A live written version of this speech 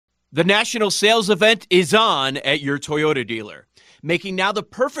The national sales event is on at your Toyota dealer, making now the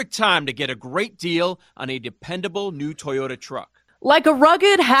perfect time to get a great deal on a dependable new Toyota truck. Like a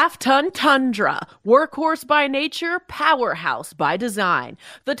rugged half-ton Tundra, workhorse by nature, powerhouse by design.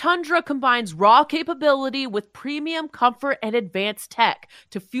 The Tundra combines raw capability with premium comfort and advanced tech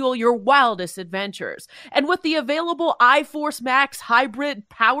to fuel your wildest adventures. And with the available iForce Max hybrid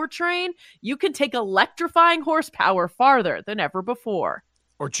powertrain, you can take electrifying horsepower farther than ever before.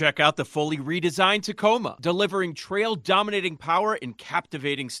 Or check out the fully redesigned Tacoma, delivering trail-dominating power in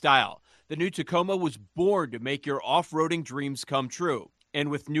captivating style. The new Tacoma was born to make your off-roading dreams come true.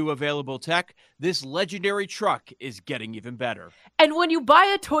 And with new available tech, this legendary truck is getting even better. And when you buy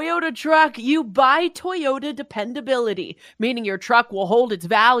a Toyota truck, you buy Toyota dependability, meaning your truck will hold its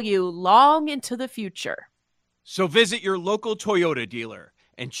value long into the future. So visit your local Toyota dealer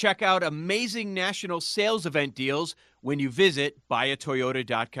and check out amazing national sales event deals when you visit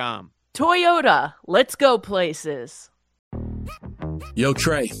buyatoyota.com. Toyota, let's go places. Yo,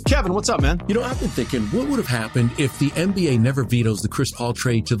 Trey. Kevin, what's up, man? You know, I've been thinking, what would have happened if the NBA never vetoes the Chris Paul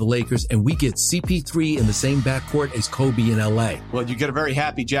trade to the Lakers and we get CP3 in the same backcourt as Kobe in LA? Well, you get a very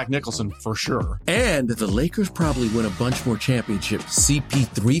happy Jack Nicholson for sure. And the Lakers probably win a bunch more championships.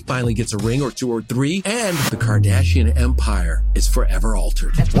 CP3 finally gets a ring or two or three, and the Kardashian empire is forever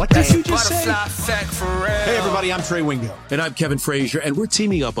altered. What did you just say? Hey, everybody, I'm Trey Wingo. And I'm Kevin Frazier, and we're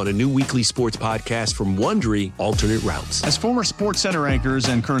teaming up on a new weekly sports podcast from Wondery, Alternate Routes. As former Sports Center anchors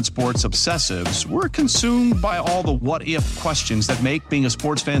and current sports obsessives, we're consumed by all the what-if questions that make being a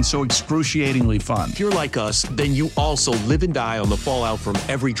sports fan so excruciatingly fun. If you're like us, then you also live and die on the fallout from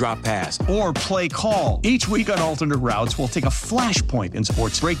every drop pass. Or play call. Each week on Alternate Routes, we'll take a flashpoint in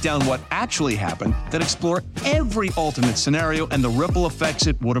sports, break down what actually happened, then explore every alternate scenario and the ripple effects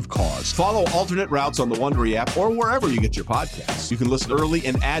it would have caused. Follow Alternate Routes on the Wondery app or wherever you get your podcasts. You can listen early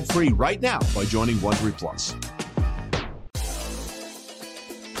and ad-free right now by joining Wondery Plus.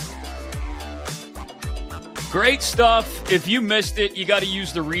 Great stuff. If you missed it, you got to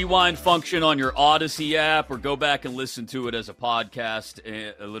use the rewind function on your Odyssey app or go back and listen to it as a podcast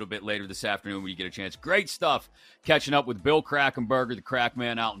a little bit later this afternoon when you get a chance. Great stuff. Catching up with Bill Krackomberger, the Crack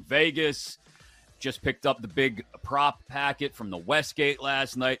Man out in Vegas. Just picked up the big prop packet from the Westgate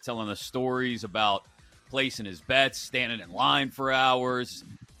last night, telling us stories about placing his bets, standing in line for hours,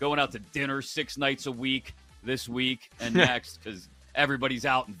 going out to dinner 6 nights a week this week and next because everybody's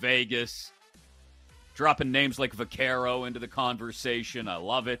out in Vegas. Dropping names like Vaccaro into the conversation. I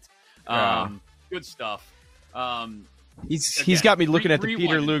love it. Good stuff. He's got me looking at the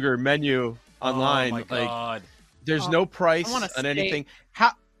Peter Luger menu online. Oh, my God. Like, there's no price on anything.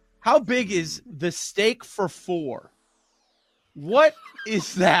 How big is the steak for four? What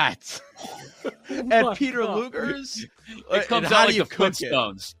is that? At Peter Luger's? It comes out like the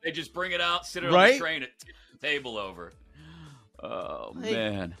Flintstones. They just bring it out, sit it on the train, and tip the table over. Oh,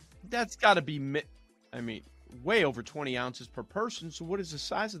 man. That's got to be... way over 20 ounces per person. So what is the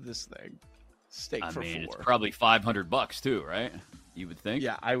size of this thing? Steak for four. It's probably $500 too, right? You would think.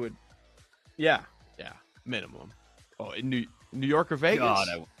 Yeah, I would. Yeah, minimum. Oh, in New York or Vegas? God,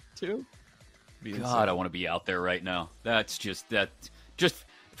 I want to be out there right now. That's just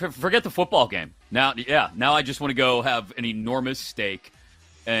forget the football game. Now I just want to go have an enormous steak,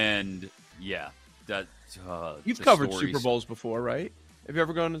 and you've covered Super Bowls before, right? Have you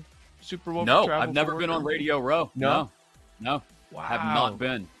ever gone to Super Bowl? No, I've never been on Radio Row. No. Wow. Have not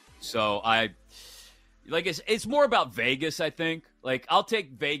been. So it's more about Vegas, I think. Like, I'll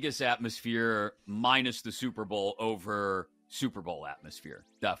take Vegas atmosphere minus the Super Bowl over Super Bowl atmosphere.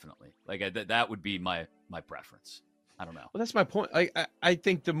 Definitely. Like, that would be my preference. I don't know. Well, that's my point. I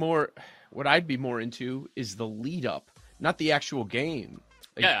think what I'd be more into is the lead up, not the actual game.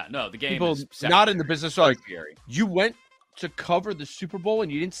 Like, the game people is not in the business are like, you went to cover the Super Bowl and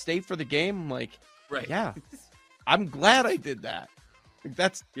you didn't stay for the game. I'm like, right. Yeah, I'm glad I did that. Like,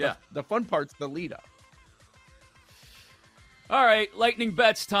 that's the fun part's the lead up. All right, lightning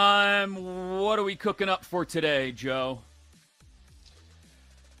bets time. What are we cooking up for today, Joe?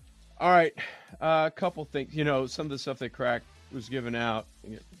 All right, a couple things. Some of the stuff that Crack was giving out,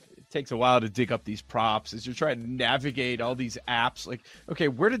 it takes a while to dig up these props as you're trying to navigate all these apps. Like, okay,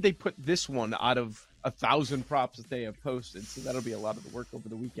 where did they put this one out of 1,000 props that they have posted? So that'll be a lot of the work over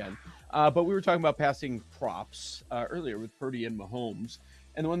the weekend. But we were talking about passing props earlier with Purdy and Mahomes.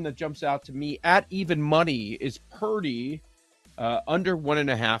 And the one that jumps out to me at even money is Purdy under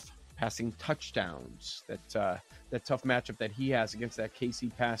 1.5 passing touchdowns. That tough matchup that he has against that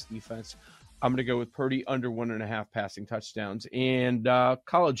KC pass defense. I'm going to go with Purdy under 1.5 passing touchdowns. And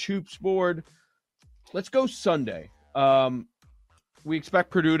college hoops board, let's go Sunday. we expect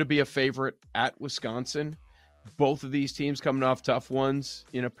Purdue to be a favorite at Wisconsin. Both of these teams coming off tough ones.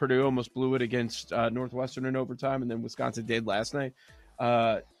 Purdue almost blew it against Northwestern in overtime, and then Wisconsin did last night.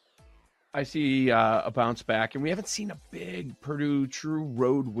 I see a bounce back, and we haven't seen a big Purdue true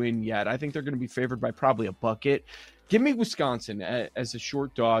road win yet. I think they're going to be favored by probably a bucket. Give me Wisconsin as a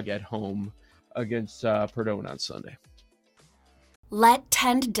short dog at home against Purdue on Sunday. Let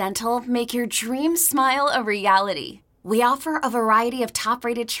Tend Dental make your dream smile a reality. We offer a variety of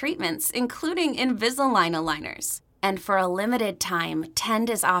top-rated treatments, including Invisalign aligners. And for a limited time,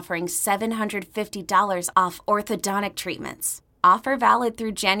 Tend is offering $750 off orthodontic treatments. Offer valid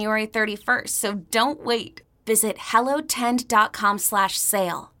through January 31st, so don't wait. Visit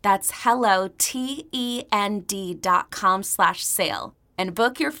hellotend.com/sale. That's hellotend.com/sale. And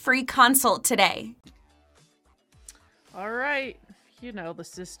book your free consult today. All right. The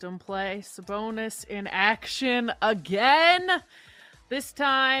system play. Sabonis in action again. This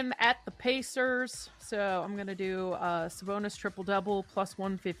time at the Pacers. So I'm going to do Sabonis triple-double plus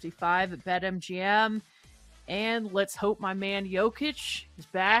 155 at BetMGM. And let's hope my man Jokic is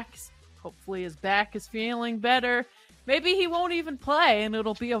back. Hopefully his back is feeling better. Maybe he won't even play and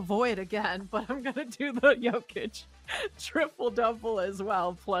it'll be a void again. But I'm going to do the Jokic triple-double as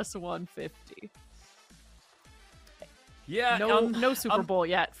well, plus 150. Yeah, no Super Bowl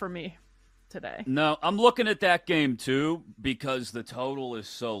yet for me today. No, I'm looking at that game too because the total is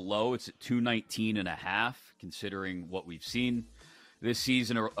so low. It's at 219.5, considering what we've seen this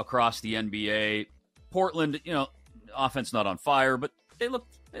season across the NBA. Portland, offense not on fire, but they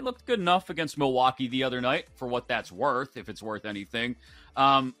looked good enough against Milwaukee the other night for what that's worth, if it's worth anything. So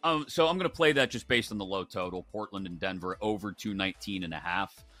I'm going to play that just based on the low total. Portland and Denver over 219.5.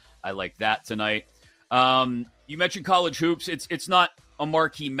 I like that tonight. You mentioned college hoops. It's not a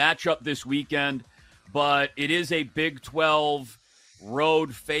marquee matchup this weekend, but it is a Big 12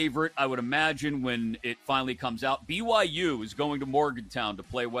 road favorite, I would imagine, when it finally comes out. BYU is going to Morgantown to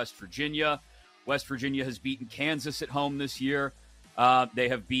play West Virginia. West Virginia has beaten Kansas at home this year. They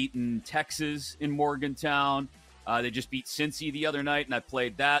have beaten Texas in Morgantown. They just beat Cincy the other night, and I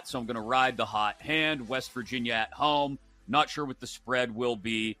played that, so I'm going to ride the hot hand. West Virginia at home. Not sure what the spread will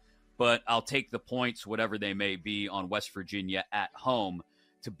be, but I'll take the points, whatever they may be, on West Virginia at home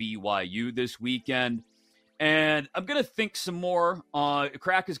to BYU this weekend. And I'm going to think some more.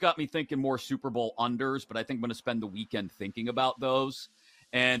 Crack has got me thinking more Super Bowl unders, but I think I'm going to spend the weekend thinking about those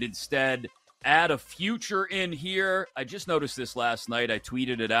and instead add a future in here. I just noticed this last night. I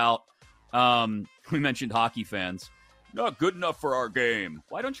tweeted it out. We mentioned hockey fans. Not good enough for our game.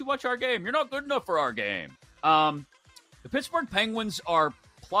 Why don't you watch our game? You're not good enough for our game. The Pittsburgh Penguins are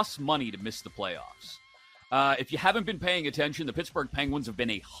plus money to miss the playoffs. If you haven't been paying attention, the Pittsburgh Penguins have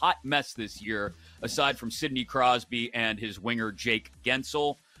been a hot mess this year, aside from Sidney Crosby and his winger, Jake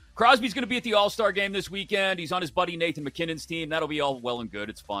Gensel. Crosby's going to be at the All-Star game this weekend. He's on his buddy Nathan McKinnon's team. That'll be all well and good.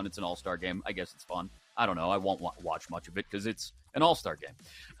 It's fun. It's an All-Star game. I guess it's fun. I don't know. I won't watch much of it because it's an All-Star game.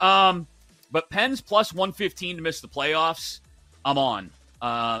 But Pens plus 115 to miss the playoffs, I'm on.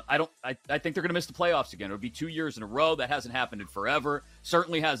 I think they're going to miss the playoffs again. It'll be 2 years in a row. That hasn't happened in forever.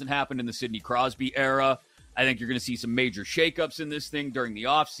 Certainly hasn't happened in the Sidney Crosby era. I think you're going to see some major shakeups in this thing during the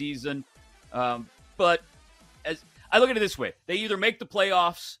offseason. But as I look at it this way, they either make the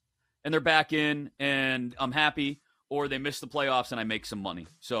playoffs and they're back in and I'm happy, or they miss the playoffs and I make some money.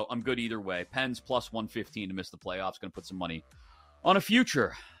 So I'm good either way. Pens plus 115 to miss the playoffs. Going to put some money on a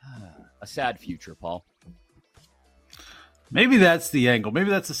future. A sad future, Paul. Maybe that's the angle.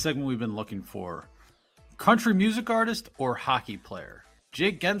 Maybe that's the segment we've been looking for. Country music artist or hockey player?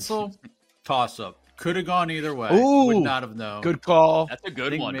 Jake Gensel, toss-up. Could have gone either way. Ooh, would not have known. Good call. That's a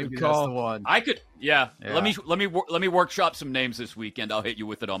good one. Maybe Good that's call. the one. I could, yeah. Let me workshop some names this weekend. I'll hit you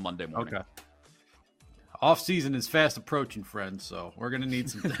with it on Monday morning. Okay. Off season is fast approaching, friends. So we're gonna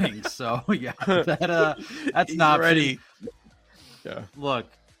need some things. So yeah, that's not ready. Yeah. Look,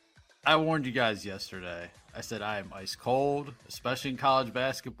 I warned you guys yesterday. I said I am ice cold, especially in college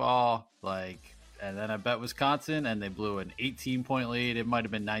basketball. And then I bet Wisconsin, and they blew an 18-point lead. It might have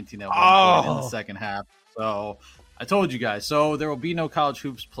been 19 at one point in the second half. So I told you guys. So there will be no college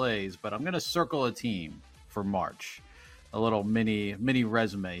hoops plays, but I'm going to circle a team for March. A little mini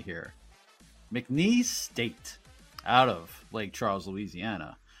resume here. McNeese State out of Lake Charles,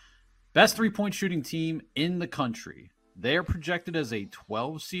 Louisiana. Best three-point shooting team in the country. They are projected as a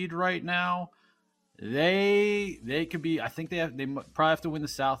 12 seed right now. They could be. I think they probably have to win the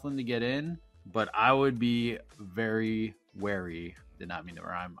Southland to get in. But I would be very wary, did not mean to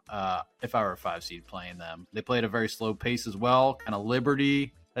rhyme, if I were a 5 seed playing them. They play at a very slow pace as well, kind of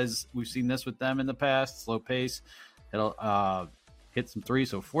Liberty, as we've seen this with them in the past, slow pace. hit some threes.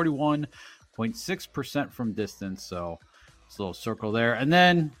 So 41.6% from distance. So it's a little circle there. And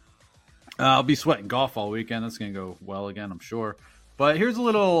then I'll be sweating golf all weekend. That's going to go well again, I'm sure. But here's a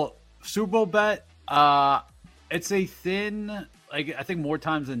little Super Bowl bet. It's a thin, like I think more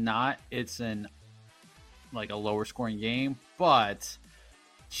times than not, it's a lower scoring game. But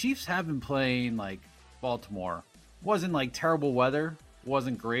Chiefs have been playing like Baltimore. Wasn't like terrible weather.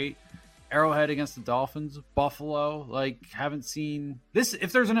 Wasn't great. Arrowhead against the Dolphins. Buffalo. Like, haven't seen this.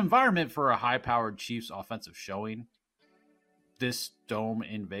 If there's an environment for a high-powered Chiefs offensive showing, this dome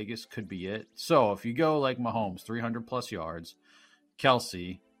in Vegas could be it. So if you go like Mahomes, 300-plus yards,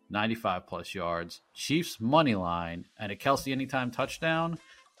 Kelsey, 95-plus yards, Chiefs money line, and a Kelsey anytime touchdown,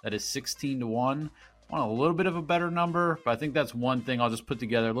 that is 16-1. I want a little bit of a better number, but I think that's one thing I'll just put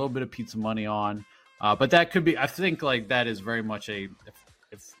together, a little bit of pizza money on. But that could be, I think like that is very much if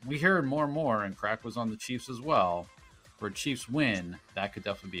we hear it more and more, and Crack was on the Chiefs as well, for a Chiefs win, that could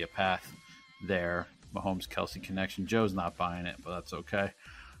definitely be a path there. Mahomes Kelsey connection. Joe's not buying it, but that's okay.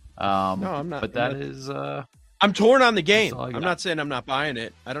 No, I'm not. But that is. I'm torn on the game. I'm not saying I'm not buying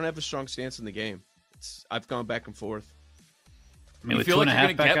it. I don't have a strong stance in the game. I've gone back and forth. I mean, you feel like you're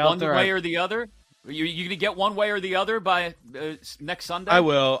going to get one way or the other? You going to get one way or the other by next Sunday? I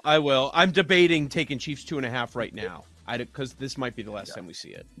will. I'm debating taking Chiefs 2.5 right now, because this might be the last time we see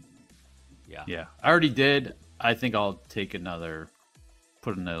it. Yeah. I already did. I think I'll take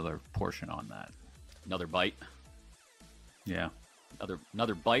put another portion on that. Another bite. Yeah.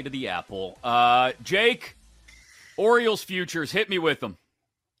 Another bite of the apple. Jake, Orioles futures, hit me with them.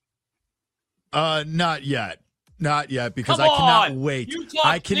 Not yet. Not yet, because Come I cannot on! wait. You talked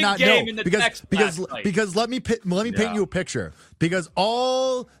I cannot big game know in the because text because last night. because let me paint you a picture. Because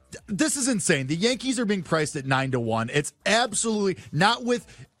this is insane. The Yankees are being priced at 9-1. It's absolutely not with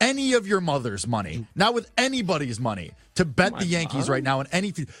any of your mother's money, not with anybody's money to bet the Yankees right now in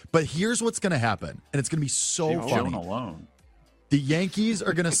anything. But here's what's going to happen, and it's going to be so funny. Alone. The Yankees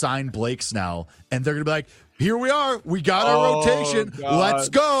are going to sign Blake Snell, and they're going to be like, here we are. We got our rotation. God. Let's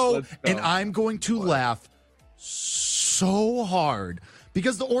go. Let's go. And I'm going to laugh so hard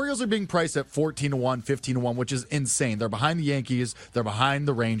because the Orioles are being priced at 14-1, 15-1, which is insane. They're behind the Yankees. They're behind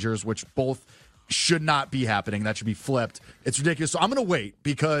the Rangers, which both should not be happening. That should be flipped. It's ridiculous. So I'm going to wait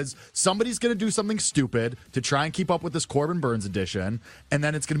because somebody's going to do something stupid to try and keep up with this Corbin Burns edition, and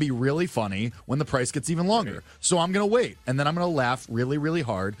then it's going to be really funny when the price gets even longer. So I'm going to wait, and then I'm going to laugh really, really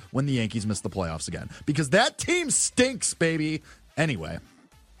hard when the Yankees miss the playoffs again because that team stinks, baby. Anyway,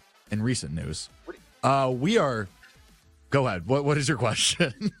 in recent news, we are... Go ahead. What is your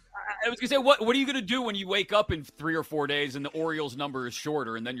question? I was going to say, what are you going to do when you wake up in 3 or 4 days and the Orioles number is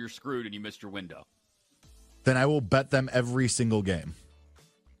shorter and then you're screwed and you missed your window? Then I will bet them every single game.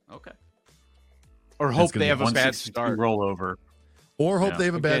 Okay. Or hope they have a bad start. Rollover. Or hope they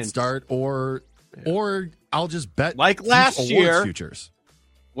have a bad start. Or I'll just bet like last year futures.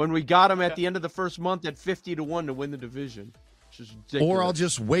 When we got them at the end of the first month at 50-1 to win the division. Or I'll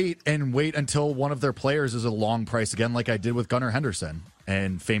just wait until one of their players is a long price again, like I did with Gunnar Henderson,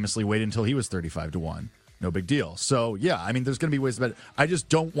 and famously wait until he was 35-1. No big deal. So, yeah, I mean, there's going to be ways to bet. I just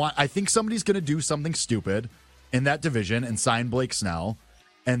don't want – I think somebody's going to do something stupid in that division and sign Blake Snell,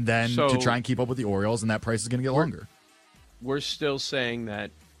 and then to try and keep up with the Orioles, and that price is going to get longer. We're still saying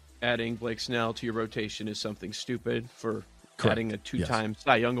that adding Blake Snell to your rotation is something stupid for – adding a two-time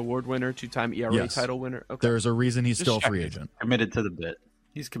Cy Young Award winner, two-time ERA title winner. Okay. There's a reason he's still a free agent. Committed to the bit.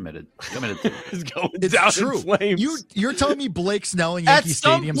 He's committed. Committed to it. He's going it's down true. in flames. You're telling me Blake Snell in Yankee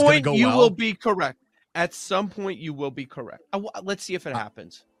Stadium is going to go well? At some point, you will be correct. At some point, you will be correct. Let's see if it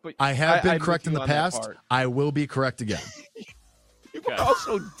happens. But I have been correct in the past. I will be correct again. You were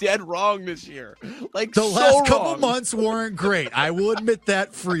also dead wrong this year. Like the last couple wrong. months weren't great. I will admit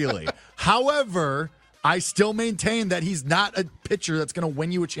that freely. However, I still maintain that he's not a pitcher that's going to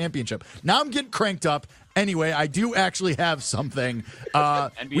win you a championship. Now I'm getting cranked up. Anyway, I do actually have something.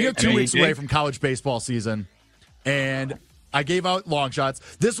 We are 2 weeks away from college baseball season, and I gave out long shots.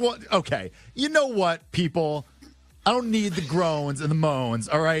 This one, okay. You know what, people? I don't need the groans and the moans,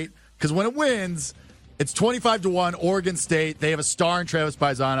 all right? Because when it wins, it's 25-1, Oregon State. They have a star in Travis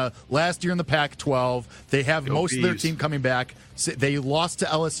Paisana. Last year in the Pac-12, they have most of their team coming back. They lost to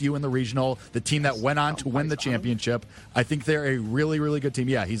LSU in the regional, the team that went on to win the championship. I think they're a really, really good team.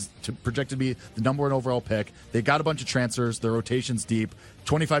 Yeah, he's projected to be the number 1 overall pick. They got a bunch of transfers. Their rotation's deep.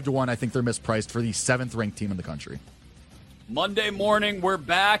 25-1, I think they're mispriced for the 7th-ranked team in the country. Monday morning, we're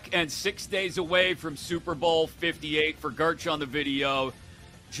back and 6 days away from Super Bowl 58 for Gertch on the video.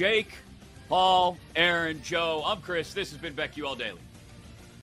 Jake, Paul, Aaron, Joe, I'm Chris. This has been BetQL Daily.